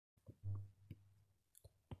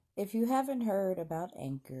If you haven't heard about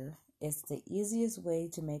Anchor, it's the easiest way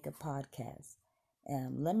to make a podcast.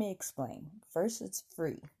 Let me explain. First, it's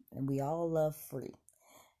free, and we all love free.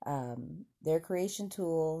 Their creation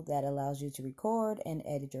tool that allows you to record and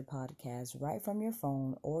edit your podcast right from your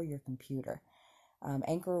phone or your computer.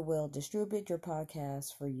 Anchor will distribute your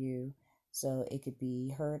podcast for you so it could be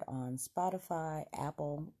heard on Spotify,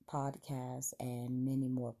 Apple Podcasts, and many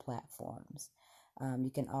more platforms.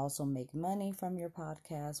 You can also make money from your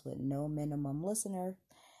podcast with no minimum listener.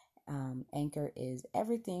 Anchor is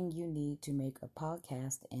everything you need to make a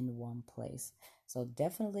podcast in one place. So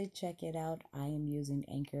definitely check it out. I am using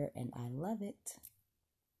Anchor and I love it.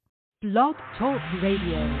 Blog Talk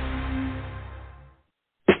Radio.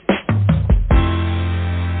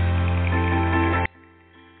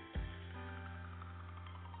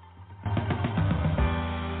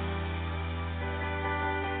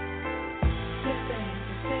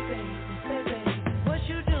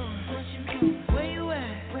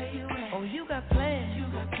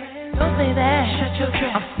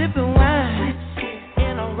 I'm sipping wine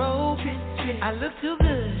in a robe. I look too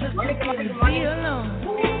good to be alone.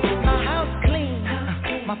 My house clean,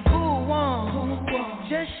 my pool warm.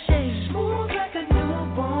 Just shake smooth like a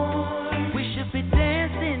newborn. We should be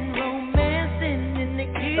dancing, romancing in the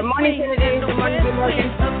kitchen. Good morning, Kennedy. Good morning, good morning.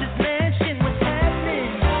 Of this mansion, what's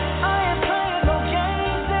happening? I ain't playing no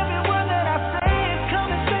games. Every word that I say is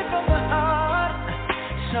coming straight from the heart.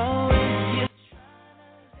 So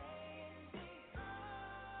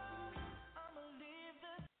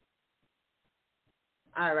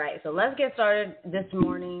all right, so let's get started this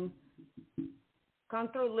morning. Come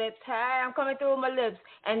through lips. Hi, I'm coming through with my lips.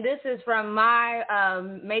 And this is from my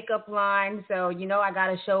makeup line. So, I got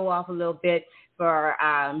to show off a little bit for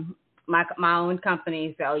my own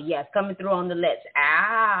company. So, yes, coming through on the lips.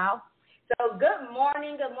 Ow. So, good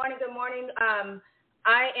morning.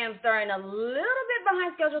 I am starting a little bit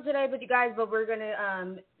behind schedule today with you guys, but we're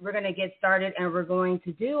gonna get started, and we're going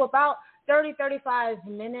to do about 35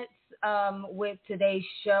 minutes with today's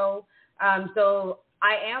show. So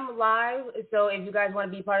I am live, so if you guys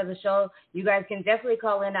want to be part of the show, you guys can definitely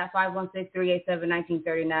call in at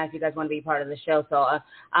 516-387-1939 if you guys want to be part of the show. So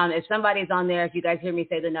if somebody's on there, if you guys hear me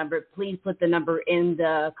say the number, please put the number in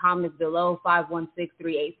the comments below,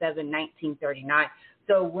 516-387-1939.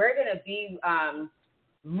 So we're going to be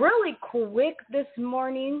really quick this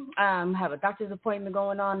morning. Have a doctor's appointment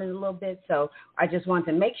going on in a little bit, so I just want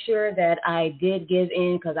to make sure that I did give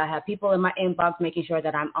in because I have people in my inbox making sure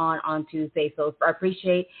that I'm on Tuesday. So I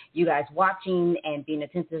appreciate you guys watching and being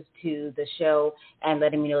attentive to the show and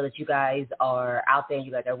letting me know that you guys are out there,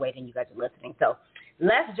 you guys are waiting, you guys are listening. So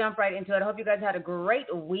let's jump right into it. I hope you guys had a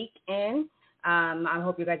great weekend. I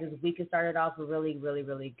hope you guys' week has started off really, really,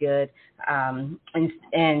 really good. And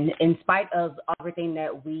in spite of everything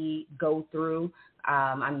that we go through,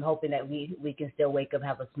 I'm hoping that we can still wake up,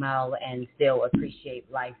 have a smile, and still appreciate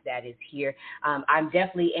life that is here. I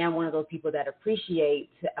definitely am one of those people that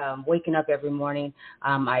appreciate waking up every morning.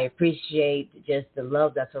 I appreciate just the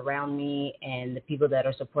love that's around me and the people that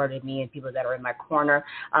are supporting me and people that are in my corner.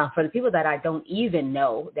 For the people that I don't even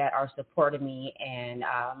know that are supporting me and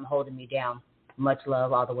holding me down, much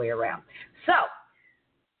love all the way around. So,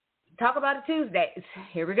 talk about it Tuesdays.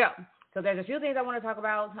 Here we go. So there's a few things I want to talk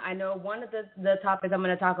about. I know one of the topics I'm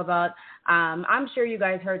going to talk about, I'm sure you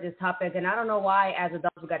guys heard this topic, and I don't know why as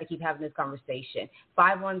adults we got to keep having this conversation.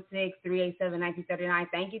 516-387-1939.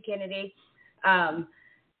 Thank you, Kennedy.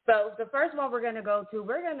 So the first one we're going to go to,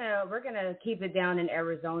 we're gonna keep it down in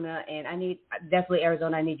Arizona, and I need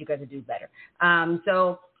you guys to do better.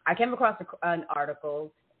 So I came across an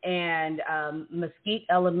article, and Mesquite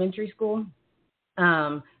Elementary School,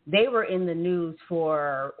 they were in the news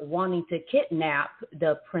for wanting to kidnap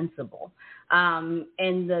the principal. And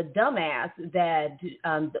the dumbass that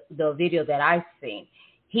the video that I've seen,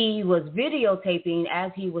 he was videotaping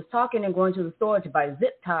as he was talking and going to the store to buy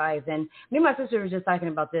zip ties. And me and my sister were just talking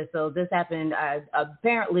about this. So this happened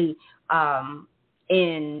apparently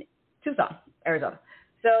in Tucson, Arizona.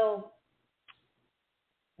 So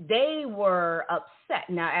they were upset.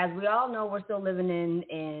 Now, as we all know, we're still living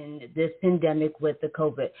in this pandemic with the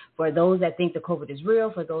COVID. For those that think the COVID is real,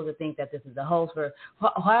 for those that think that this is a hoax, for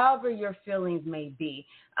however your feelings may be.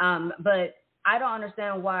 But I don't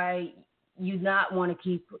understand why you not want to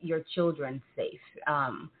keep your children safe.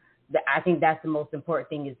 I think that's the most important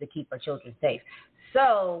thing, is to keep our children safe.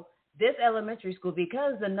 So this elementary school,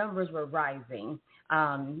 because the numbers were rising,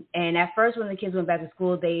 and at first when the kids went back to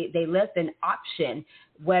school, they left an option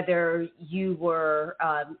whether you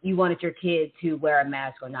wanted your kid to wear a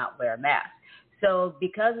mask or not wear a mask. So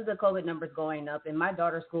because of the COVID numbers going up, and my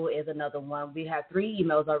daughter's school is another one, we have 3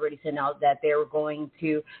 emails already sent out that they were going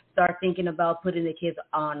to start thinking about putting the kids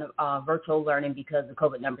on virtual learning because the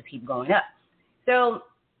COVID numbers keep going up. So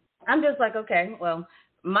I'm just like, okay, well,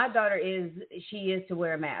 my daughter she is to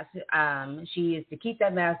wear a mask. She is to keep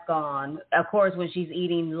that mask on. Of course, when she's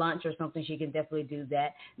eating lunch or something, she can definitely do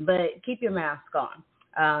that. But keep your mask on.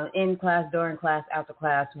 In class, during class, after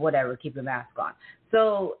class, whatever, keep your mask on.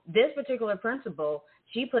 So this particular principal,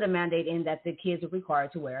 she put a mandate in that the kids are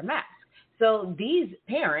required to wear a mask. So these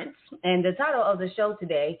parents, and the title of the show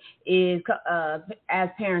today is As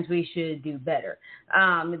Parents, We Should Do Better.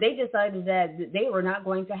 They decided that they were not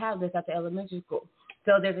going to have this at the elementary school.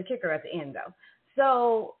 So there's a kicker at the end, though.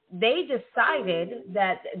 So they decided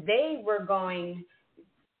that they were going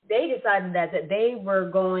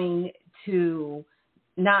to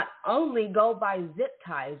not only go by zip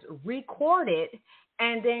ties, record it,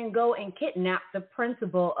 and then go and kidnap the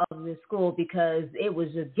principal of the school because it was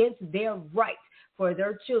against their right for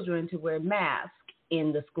their children to wear masks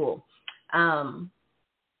in the school. Can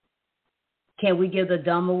we give the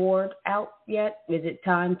dumb award out yet? Is it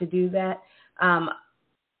time to do that?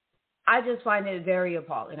 I just find it very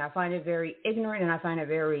appalling. I find it very ignorant, and I find it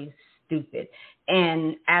very stupid.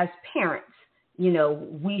 And as parents,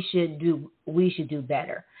 we should do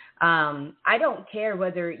better. I don't care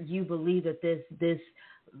whether you believe that this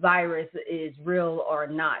virus is real or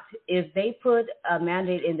not. If they put a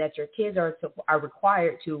mandate in that your kids are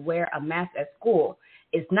required to wear a mask at school,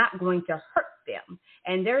 it's not going to hurt them.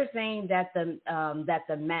 And they're saying that the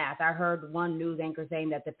mask, I heard one news anchor saying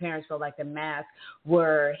that the parents felt like the masks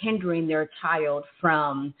were hindering their child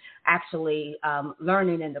from actually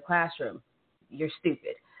learning in the classroom. You're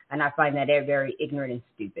stupid. And I find that they're very ignorant and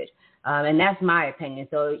stupid. And that's my opinion.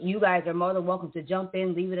 So you guys are more than welcome to jump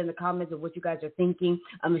in, leave it in the comments of what you guys are thinking.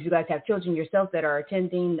 If you guys have children yourself that are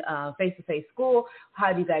attending face-to-face school,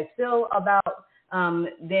 how do you guys feel about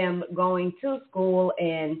them going to school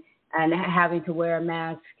and having to wear a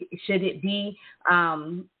mask? Should it be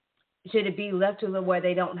left to where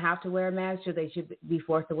they don't have to wear a mask, or they should be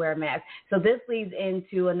forced to wear a mask? So this leads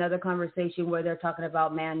into another conversation where they're talking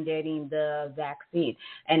about mandating the vaccine.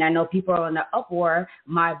 And I know people are in the uproar,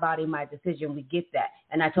 my body, my decision. We get that.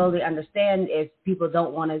 And I totally understand if people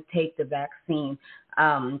don't want to take the vaccine.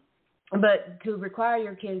 But to require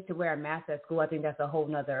your kids to wear a mask at school, I think that's a whole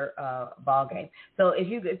nother ball game. So if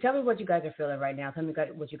you tell me what you guys are feeling right now, tell me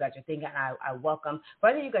what you guys are thinking. I welcome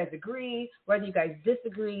whether you guys agree, whether you guys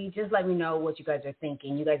disagree. Just let me know what you guys are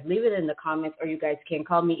thinking. You guys leave it in the comments, or you guys can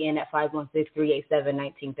call me in at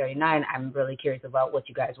 516-387-1939. I'm really curious about what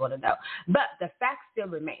you guys want to know. But the fact still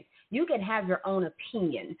remains: you can have your own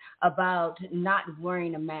opinion about not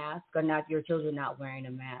wearing a mask or not your children not wearing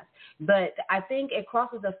a mask. But I think it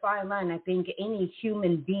crosses a fine line. I think any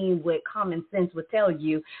human being with common sense would tell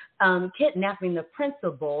you kidnapping the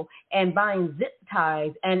principal and buying zip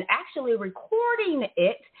ties and actually recording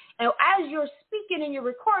it. And as you're speaking and you're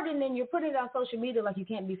recording and you're putting it on social media like you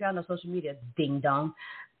can't be found on social media, ding dong.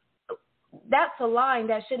 That's a line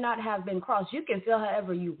that should not have been crossed. You can feel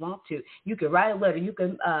however you want to. You can write a letter. You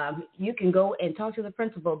can go and talk to the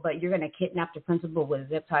principal, but you're going to kidnap the principal with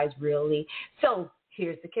zip ties, really? So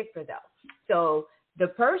here's the kicker, though. So the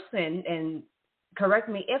person, and correct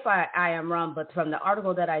me if I am wrong, but from the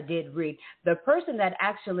article that I did read, the person that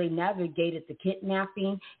actually navigated the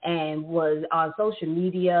kidnapping and was on social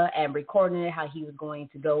media and recording it, how he was going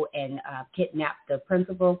to go and kidnap the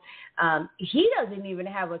principal, he doesn't even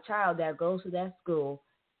have a child that goes to that school.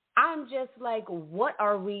 I'm just like, what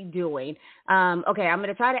are we doing? Okay, I'm going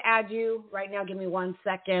to try to add you right now. Give me 1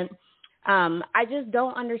 second. I just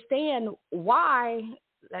don't understand why.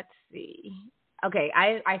 Let's see. Okay,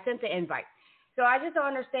 I sent the invite. So I just don't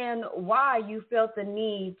understand why you felt the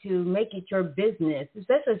need to make it your business,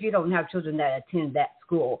 especially if you don't have children that attend that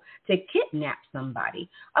school, to kidnap somebody.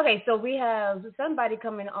 Okay, so we have somebody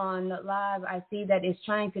coming on live. I see that it's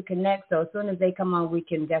trying to connect. So as soon as they come on, we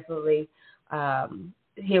can definitely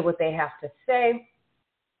hear what they have to say.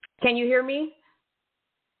 Can you hear me?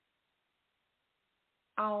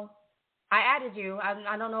 Oh. I added you.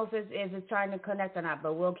 I don't know if it's trying to connect or not,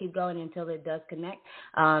 but we'll keep going until it does connect.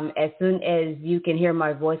 As soon as you can hear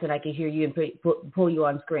my voice and I can hear you and pull you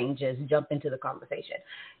on screen, just jump into the conversation.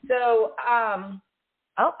 So, I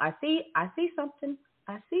see something.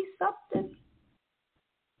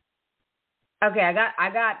 Okay, I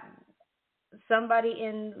got somebody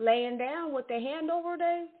in laying down with their hand over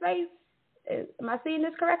their face. Am I seeing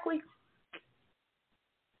this correctly?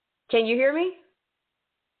 Can you hear me?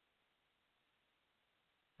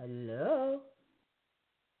 Hello?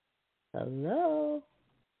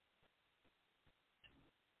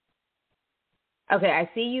 Okay, I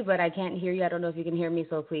see you, but I can't hear you. I don't know if you can hear me,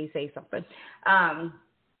 so please say something.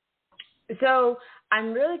 So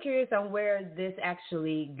I'm really curious on where this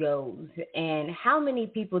actually goes and how many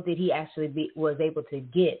people did he actually was able to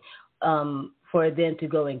get for them to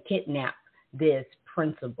go and kidnap this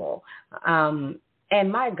principal. And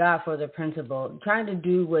my God, for the principal, trying to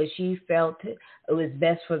do what she felt was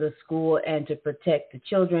best for the school and to protect the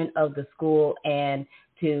children of the school and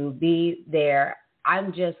to be there.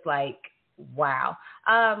 I'm just like, wow.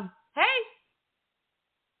 Hey,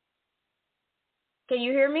 can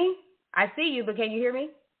you hear me? I see you, but can you hear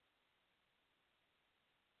me?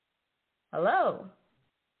 Hello?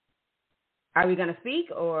 Are we gonna speak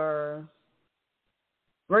or?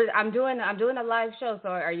 I'm doing a live show, so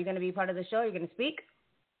are you going to be part of the show? Are you going to speak?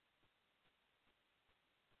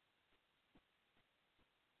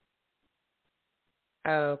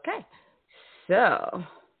 Okay. So,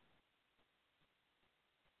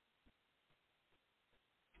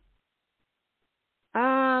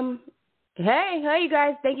 hey, you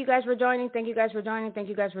guys. Thank you guys for joining.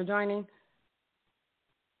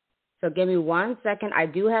 So give me 1 second. I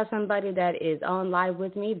do have somebody that is on live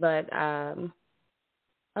with me, but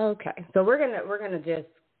okay. So we're gonna just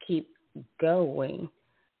keep going.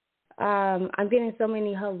 I'm getting so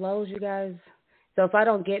many hellos, you guys. So if I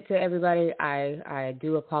don't get to everybody, I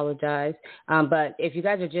do apologize. But if you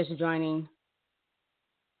guys are just joining,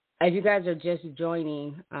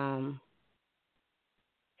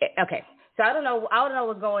 okay. So I don't know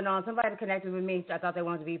what's going on. Somebody connected with me. I thought they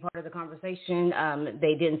wanted to be part of the conversation.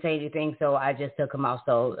 They didn't say anything, so I just took them off.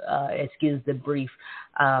 So excuse the brief,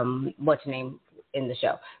 what's your name in the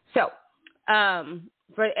show. So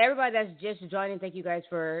for everybody that's just joining, thank you guys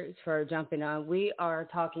for jumping on. We are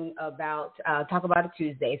talking about Talk About It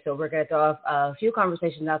Tuesday. So we're going to throw off a few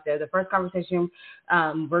conversations out there. The first conversation,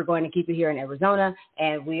 we're going to keep it here in Arizona,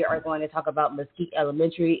 and we are going to talk about Mesquite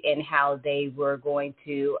Elementary and how they were going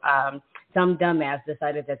to, some dumbass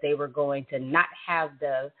decided that they were going to not have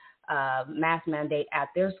the mask mandate at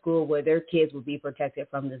their school where their kids would be protected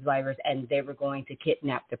from this virus, and they were going to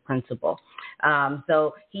kidnap the principal.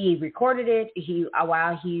 So he recorded it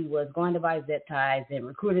while he was going to buy zip ties and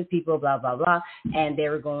recruited people, blah, blah, blah, and they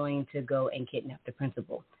were going to go and kidnap the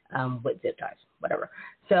principal with zip ties, whatever.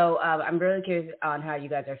 So I'm really curious on how you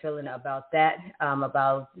guys are feeling about that,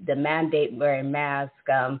 about the mandate wearing masks.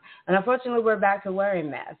 And unfortunately, we're back to wearing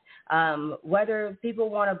masks. Whether people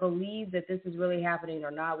want to believe that this is really happening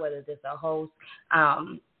or not, whether this is a hoax,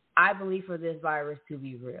 I believe for this virus to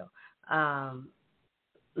be real.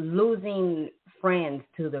 Losing friends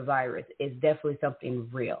to the virus is definitely something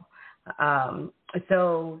real.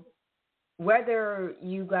 So whether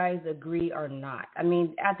you guys agree or not, I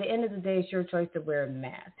mean, at the end of the day, it's your choice to wear a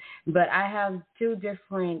mask. But I have two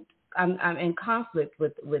different, I'm in conflict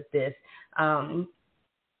with this.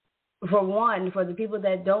 For one, for the people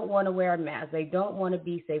that don't want to wear a mask, they don't want to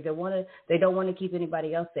be safe. They don't want to keep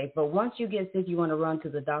anybody else safe. But once you get sick, you want to run to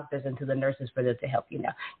the doctors and to the nurses for them to help you.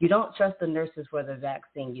 Now, you don't trust the nurses for the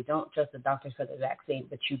vaccine. You don't trust the doctors for the vaccine,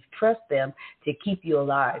 but you trust them to keep you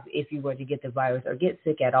alive if you were to get the virus or get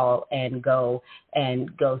sick at all and go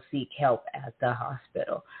seek help at the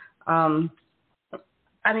hospital.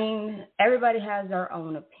 I mean, everybody has their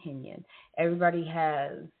own opinion. Everybody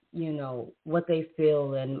has, what they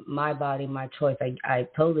feel, and my body, my choice. I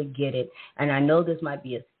totally get it. And I know this might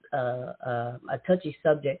be a touchy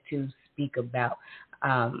subject to speak about.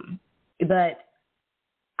 But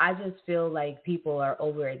I just feel like people are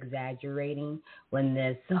over exaggerating when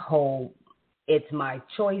this whole it's my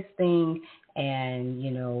choice thing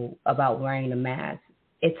and, about wearing a mask.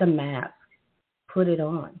 It's a mask. Put it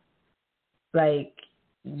on. Like,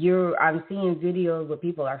 I'm seeing videos where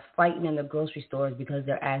people are fighting in the grocery stores because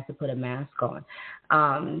they're asked to put a mask on.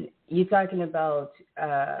 You're talking about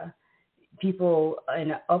people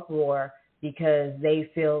in an uproar because they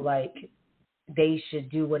feel like they should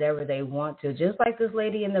do whatever they want to. Just like this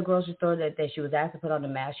lady in the grocery store that she was asked to put on a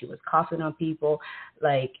mask. She was coughing on people.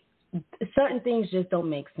 Like, certain things just don't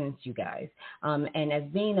make sense, you guys. And as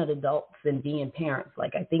being an adults and being parents,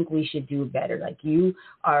 like, I think we should do better. Like, you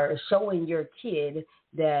are showing your kid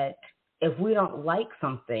that if we don't like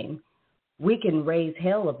something, we can raise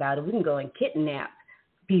hell about it. We can go and kidnap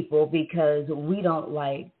people because we don't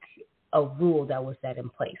like a rule that was set in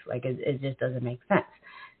place. Like, it just doesn't make sense.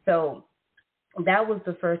 So that was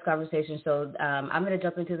the first conversation. So I'm going to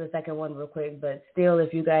jump into the second one real quick. But still,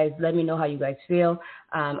 if you guys, let me know how you guys feel.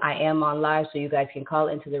 I am on live, so you guys can call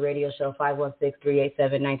into the radio show,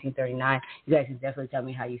 516-387-1939. You guys can definitely tell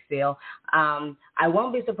me how you feel. I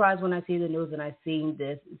won't be surprised when I see the news and I see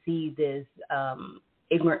this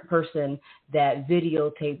ignorant person that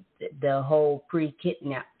videotaped the whole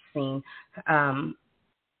pre-kidnap scene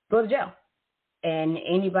go to jail. And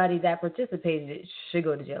anybody that participated should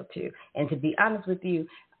go to jail too. And to be honest with you,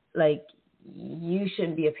 like, you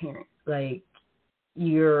shouldn't be a parent. Like,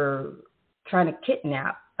 you're trying to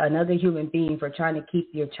kidnap another human being for trying to keep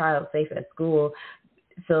your child safe at school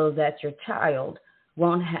so that your child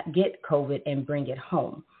won't get COVID and bring it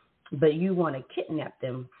home. But you want to kidnap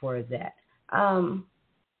them for that.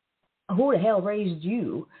 Who the hell raised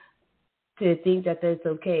you to think that that's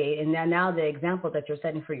okay? And now the example that you're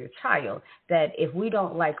setting for your child, that if we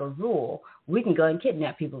don't like a rule, we can go and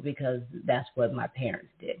kidnap people because that's what my parents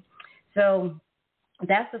did. So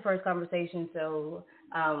that's the first conversation. So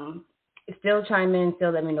still chime in,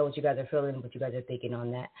 still let me know what you guys are feeling, what you guys are thinking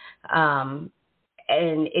on that.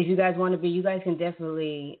 And if you guys want to be, you guys can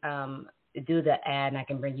definitely do the ad and I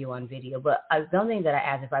can bring you on video. But the only thing that I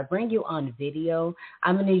ask, if I bring you on video,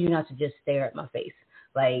 I'm going to need you not to just stare at my face.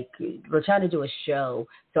 Like, we're trying to do a show,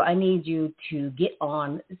 so I need you to get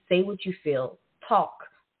on, say what you feel, talk,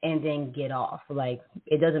 and then get off. Like,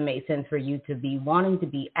 it doesn't make sense for you to be wanting to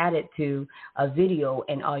be added to a video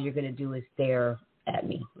and all you're going to do is stare at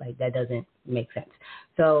me. Like, that doesn't make sense.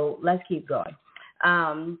 So let's keep going.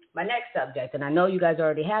 My next subject, and I know you guys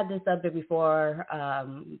already had this subject before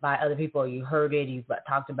by other people, you heard it, you've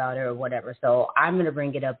talked about it or whatever. So I'm going to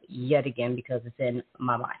bring it up yet again because it's in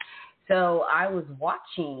my mind. So I was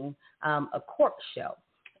watching a court show,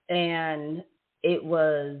 and it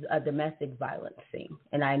was a domestic violence scene.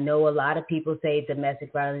 And I know a lot of people say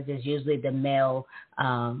domestic violence is usually the male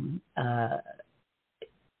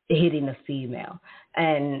hitting a female.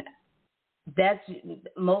 And that's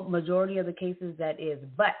majority of the cases that is.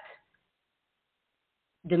 But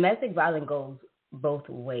domestic violence goes both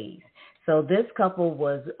ways. So this couple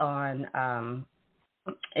was on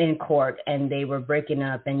in court, and they were breaking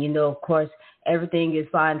up. And, you know, of course, everything is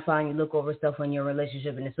fine. You look over stuff when you're in a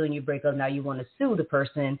relationship, and as soon as you break up, now you want to sue the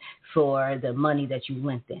person for the money that you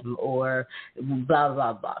lent them or blah,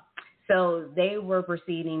 blah, blah. So they were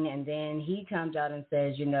proceeding, and then he comes out and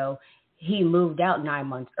says, you know, he moved out 9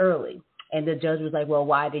 months early. And the judge was like, well,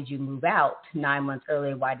 why did you move out 9 months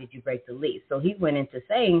early? Why did you break the lease? So he went into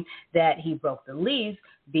saying that he broke the lease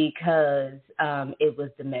because it was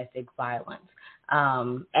domestic violence.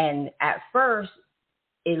 And at first,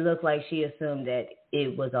 it looked like she assumed that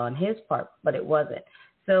it was on his part, but it wasn't.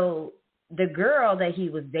 So the girl that he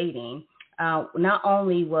was dating, not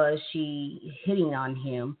only was she hitting on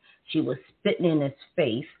him, she was spitting in his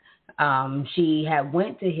face. She had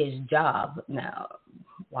went to his job. Now,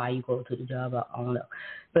 why you go to the job, I don't know.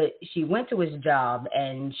 But she went to his job,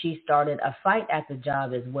 and she started a fight at the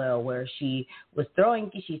job as well, where she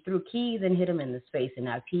threw keys and hit him in the face. And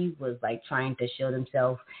as he was like trying to shield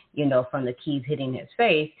himself, you know, from the keys hitting his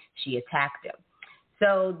face, she attacked him.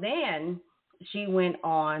 So then she went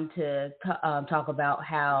on to talk about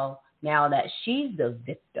how now that she's the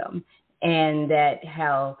victim, and that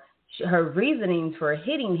how her reasoning for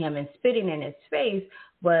hitting him and spitting in his face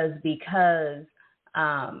was because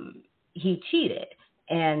he cheated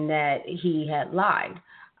and that he had lied.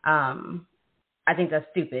 I think that's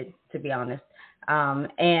stupid, to be honest.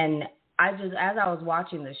 And as I was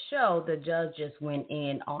watching the show, the judge just went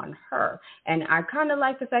in on her. And I kind of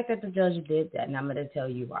like the fact that the judge did that, and I'm going to tell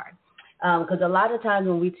you why. Because a lot of times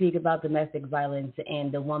when we speak about domestic violence,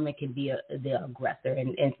 and the woman can be the aggressor,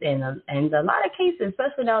 and a lot of cases,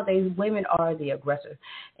 especially nowadays, women are the aggressor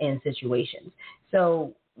in situations.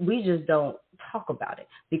 So we just don't talk about it,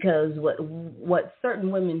 because what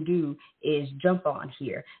certain women do is jump on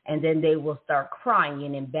here, and then they will start crying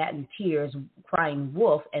and in batting tears, crying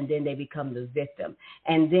wolf, and then they become the victim.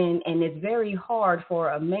 And it's very hard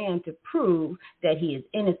for a man to prove that he is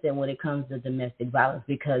innocent when it comes to domestic violence,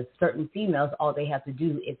 because certain females, all they have to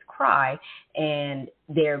do is cry, and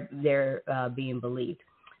they're being believed.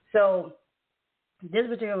 So this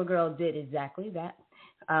particular girl did exactly that.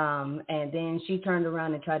 And then she turned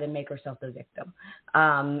around and tried to make herself the victim.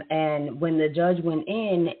 And when the judge went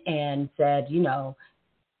in and said, you know,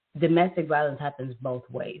 domestic violence happens both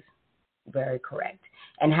ways, very correct.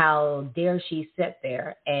 And how dare she sit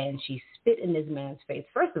there and she spit in this man's face.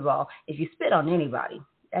 First of all, if you spit on anybody,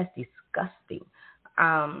 that's disgusting.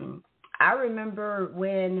 I remember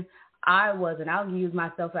when I was, and I'll use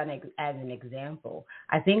myself as an example.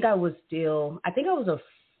 I think I was a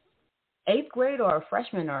 8th grade or a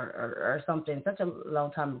freshman or something, such a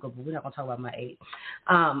long time ago, but we're not going to talk about my age.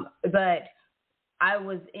 But I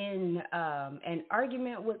was in an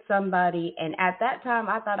argument with somebody, and at that time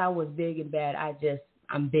I thought I was big and bad.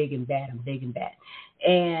 I'm big and bad.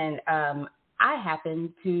 And I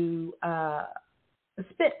happened to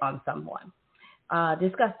spit on someone.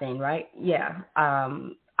 Disgusting, right? Yeah.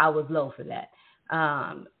 I was low for that.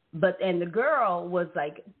 And the girl was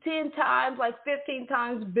like 10 times, like 15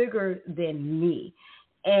 times bigger than me.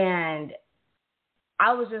 And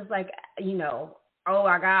I was just like, oh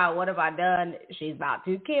my God, what have I done? She's about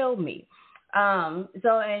to kill me.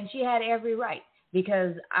 And she had every right,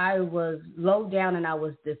 because I was low down and I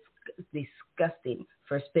was disgusting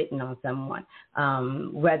for spitting on someone.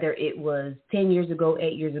 Whether it was 10 years ago,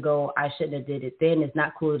 8 years ago, I shouldn't have did it then. It's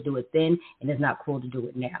not cool to do it then, and it's not cool to do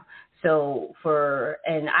it now. So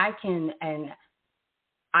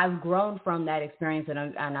I've grown from that experience,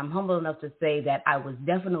 and I'm humble enough to say that I was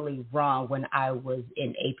definitely wrong when I was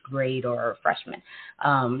in 8th grade or a freshman,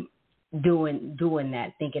 doing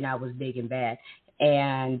that, thinking I was big and bad.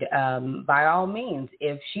 And by all means,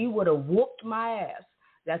 if she would have whooped my ass,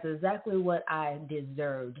 that's exactly what I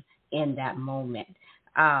deserved in that moment.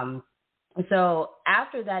 So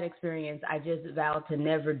after that experience, I just vowed to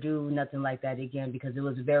never do nothing like that again, because it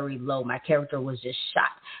was very low. My character was just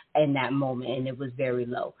shot in that moment, and it was very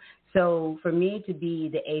low. So for me to be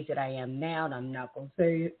the age that I am now, and I'm not going to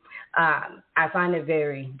say it, I find it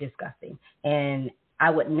very disgusting. And I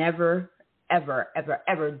would never, ever, ever,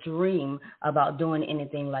 ever dream about doing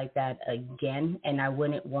anything like that again, and I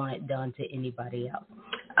wouldn't want it done to anybody else.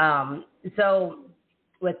 So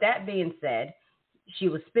with that being said, she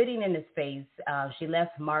was spitting in his face. She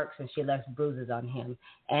left marks and she left bruises on him.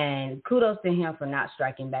 And kudos to him for not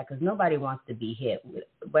striking back, because nobody wants to be hit,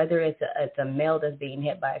 whether it's a male that's being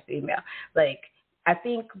hit by a female. Like, I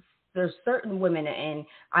think there's certain women, and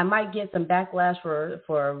I might get some backlash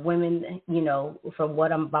for women, from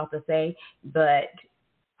what I'm about to say, but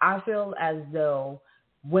I feel as though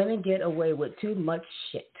women get away with too much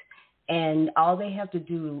shit. And all they have to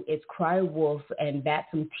do is cry wolf and bat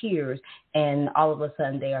some tears, and all of a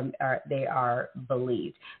sudden they are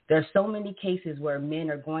believed. There's so many cases where men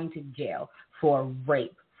are going to jail for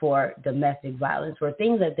rape, for domestic violence, for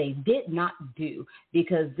things that they did not do,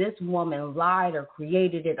 because this woman lied or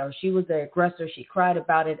created it, or she was the aggressor, she cried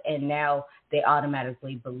about it, and now they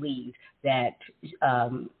automatically believe that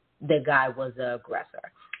the guy was the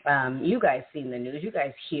aggressor. You guys seen the news. You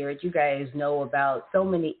guys hear it. You guys know about so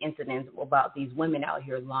many incidents about these women out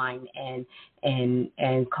here lying and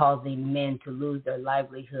causing men to lose their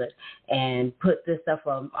livelihood, and put this stuff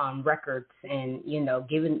on records, and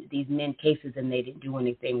giving these men cases, and they didn't do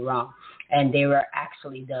anything wrong, and they were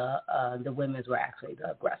actually the women were actually the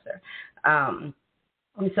aggressor.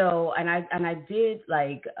 So I did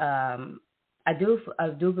like. I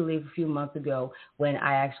do believe a few months ago when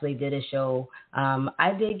I actually did a show,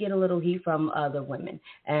 I did get a little heat from other women.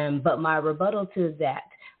 But my rebuttal to that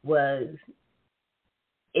was,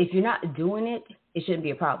 if you're not doing it, it shouldn't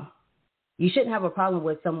be a problem. You shouldn't have a problem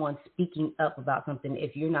with someone speaking up about something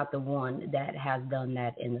if you're not the one that has done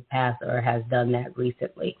that in the past or has done that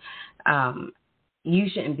recently. You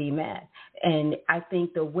shouldn't be mad. And I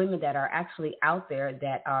think the women that are actually out there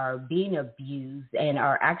that are being abused and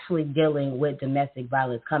are actually dealing with domestic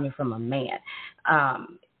violence coming from a man,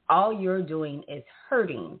 all you're doing is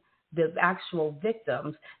hurting the actual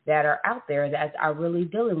victims that are out there that are really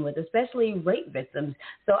dealing with, especially rape victims.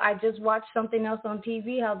 So I just watched something else on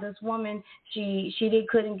TV, how this woman, she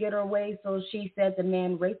couldn't get her way, so she said the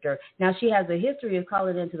man raped her. Now, she has a history of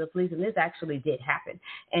calling into the police, and this actually did happen.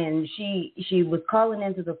 And she was calling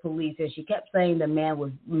into the police, and she kept saying men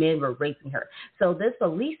were raping her. So this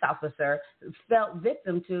police officer felt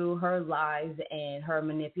victim to her lies and her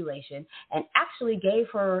manipulation, and actually gave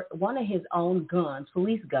her one of his own guns,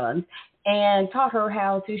 police guns, and taught her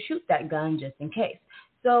how to shoot that gun just in case.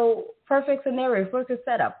 So perfect scenario, perfect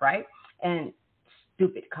setup, right? And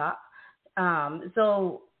stupid cop.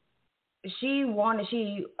 So she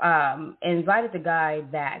invited the guy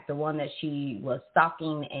back, the one that she was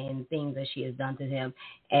stalking and things that she has done to him,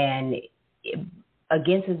 and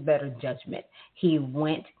against his better judgment, he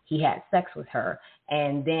had sex with her,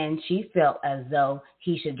 and then she felt as though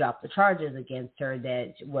he should drop the charges against her,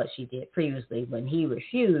 that what she did previously. When he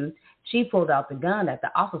refused, she pulled out the gun that the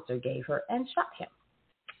officer gave her and shot him.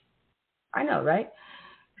 I know, right?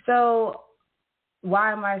 So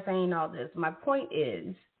why am I saying all this? My point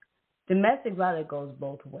is, domestic violence goes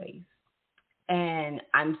both ways. And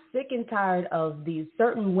I'm sick and tired of these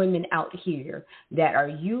certain women out here that are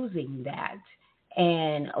using that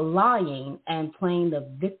and lying and playing the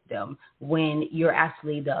victim when you're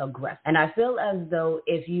actually the aggressor. And I feel as though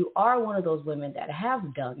if you are one of those women that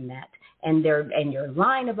have done that and you're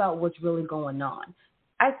lying about what's really going on,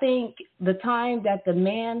 I think the time that the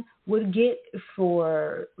man would get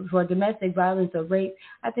for domestic violence or rape,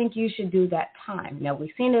 I think you should do that time. Now,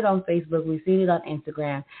 we've seen it on Facebook. We've seen it on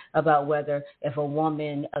Instagram about whether if a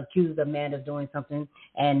woman accuses a man of doing something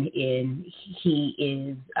and he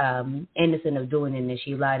is innocent of doing it and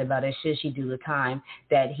she lied about it, should she do the time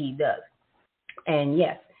that he does? And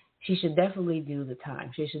yes, she should definitely do the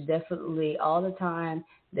time. She should definitely, all the time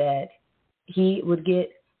that he would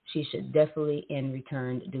get, she should definitely in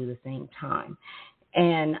return do the same time.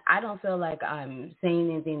 And I don't feel like I'm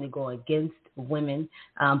saying anything to go against women,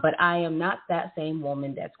 but I am not that same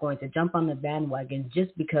woman that's going to jump on the bandwagon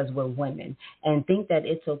just because we're women and think that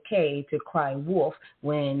it's okay to cry wolf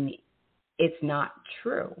when it's not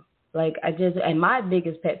true. Like, and my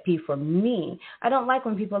biggest pet peeve for me, I don't like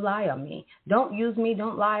when people lie on me. Don't use me,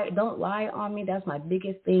 don't lie on me. That's my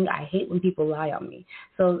biggest thing. I hate when people lie on me.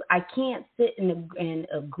 So I can't sit in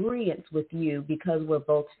agreement with you because we're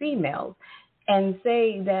both females and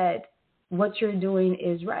say that what you're doing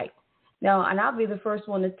is right. Now, and I'll be the first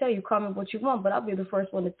one to tell you, comment what you want, but I'll be the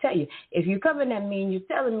first one to tell you. If you're coming at me and you're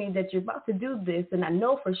telling me that you're about to do this, and I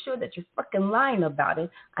know for sure that you're fucking lying about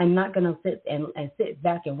it, I'm not going to sit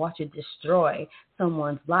back and watch it destroy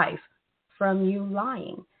someone's life from you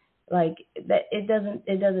lying. Like, that, it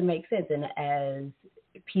doesn't make sense. And as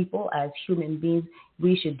people, as human beings,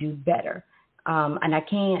 we should do better. And I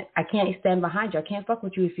can't stand behind you. I can't fuck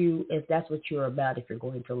with you if that's what you're about, if you're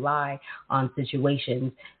going to lie on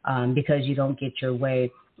situations because you don't get your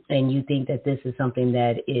way and you think that this is something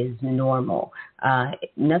that is normal.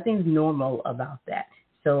 Nothing's normal about that.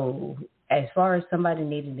 So as far as somebody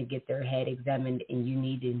needing to get their head examined and you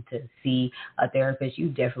needing to see a therapist, you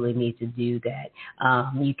definitely need to do that.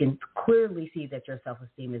 You can clearly see that your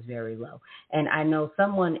self-esteem is very low. And I know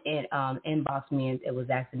someone inboxed me and it was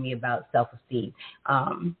asking me about self-esteem.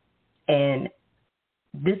 And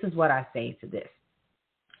this is what I say to this.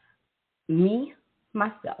 Me,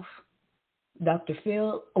 myself, Dr.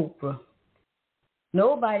 Phil, Oprah,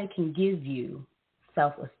 nobody can give you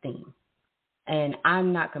self-esteem. And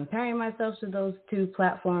I'm not comparing myself to those two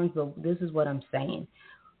platforms, but this is what I'm saying.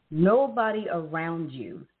 Nobody around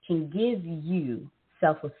you can give you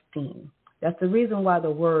self-esteem. That's the reason why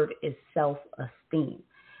the word is self-esteem.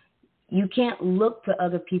 You can't look to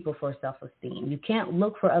other people for self-esteem. You can't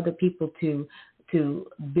look for other people to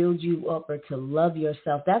build you up or to love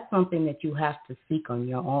yourself. That's something that you have to seek on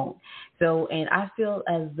your own. So, and I feel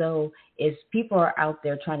as though if people are out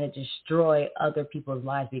there trying to destroy other people's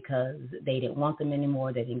lives because they didn't want them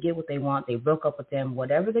anymore, they didn't get what they want, they broke up with them,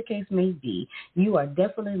 whatever the case may be, you are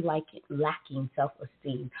definitely lacking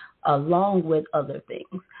self-esteem along with other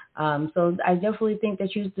things. So I definitely think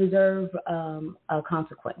that you deserve a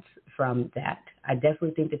consequence from that. I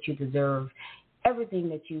definitely think that you deserve everything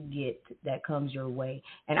that you get that comes your way.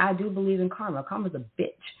 And I do believe in karma. Karma's a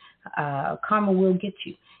bitch. Karma will get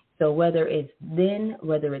you. So whether it's then,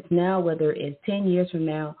 whether it's now, whether it's 10 years from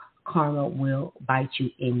now, karma will bite you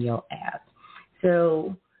in your ass.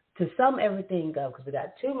 So to sum everything up, because we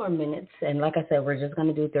got 2 more minutes, and like I said, we're just going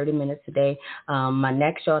to do 30 minutes today. My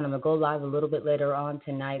next show, and I'm going to go live a little bit later on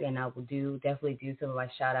tonight, and I will definitely do some of my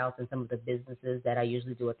shout-outs and some of the businesses that I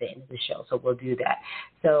usually do at the end of the show, so we'll do that.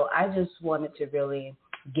 So I just wanted to really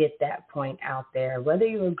get that point out there, whether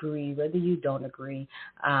you agree, whether you don't agree.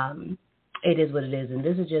 It is what it is, and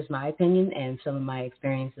this is just my opinion and some of my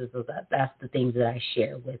experiences. So that's the things that I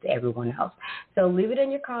share with everyone else. So leave it in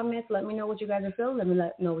your comments. Let me know what you guys are feeling. Let me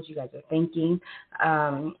know what you guys are thinking.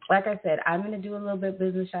 Like I said, I'm going to do a little bit of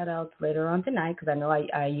business shout-outs later on tonight because I know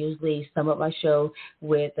I usually sum up my show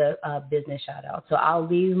with a business shout-out. So I'll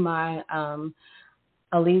leave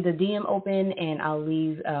I'll leave the DM open and I'll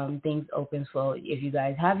leave things open. So if you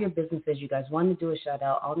guys have your businesses, you guys want to do a shout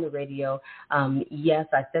out on the radio. Yes,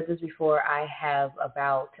 I said this before. I have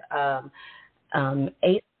about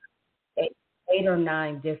eight or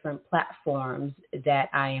nine different platforms that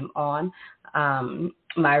I am on.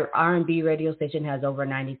 My R&B radio station has over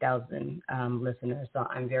 90,000 listeners, so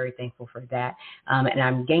I'm very thankful for that. And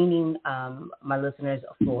I'm gaining my listeners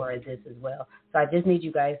for this as well. So I just need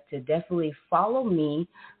you guys to definitely follow me.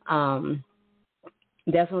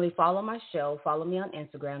 Definitely follow my show. Follow me on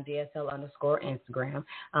Instagram, DSL_Instagram.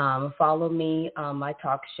 Follow me on my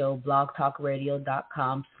talk show,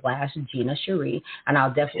 blogtalkradio.com/Gina Cherie. And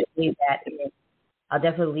I'll definitely leave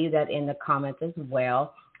that in the comments as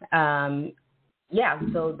well. yeah,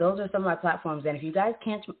 so those are some of my platforms. And if you guys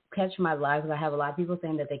can't catch my live, because I have a lot of people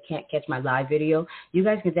saying that they can't catch my live video, you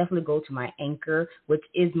guys can definitely go to my Anchor, which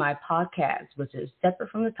is my podcast, which is separate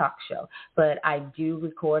from the talk show. But I do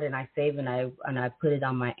record and I save and I put it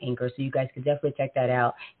on my Anchor. So you guys can definitely check that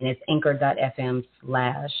out. And it's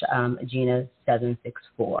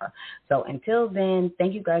anchor.fm/Gina764. So until then,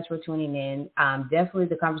 thank you guys for tuning in. Definitely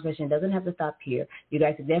the conversation doesn't have to stop here. You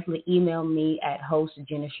guys can definitely email me at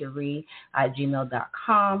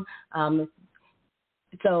hostginacherie@gmail.com.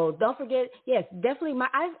 So don't forget, yes, definitely.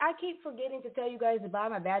 I keep forgetting to tell you guys to buy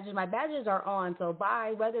my badges. My badges are on, so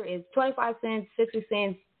buy, whether it's 25 cents, 60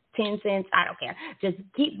 cents, 10 cents, I don't care. Just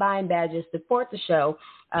keep buying badges, support the show.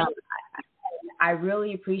 I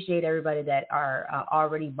really appreciate everybody that are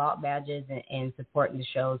already bought badges and supporting the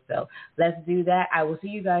show. So let's do that. I will see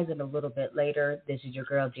you guys in a little bit later. This is your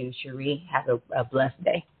girl, Gina Cherie. Have a blessed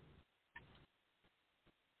day.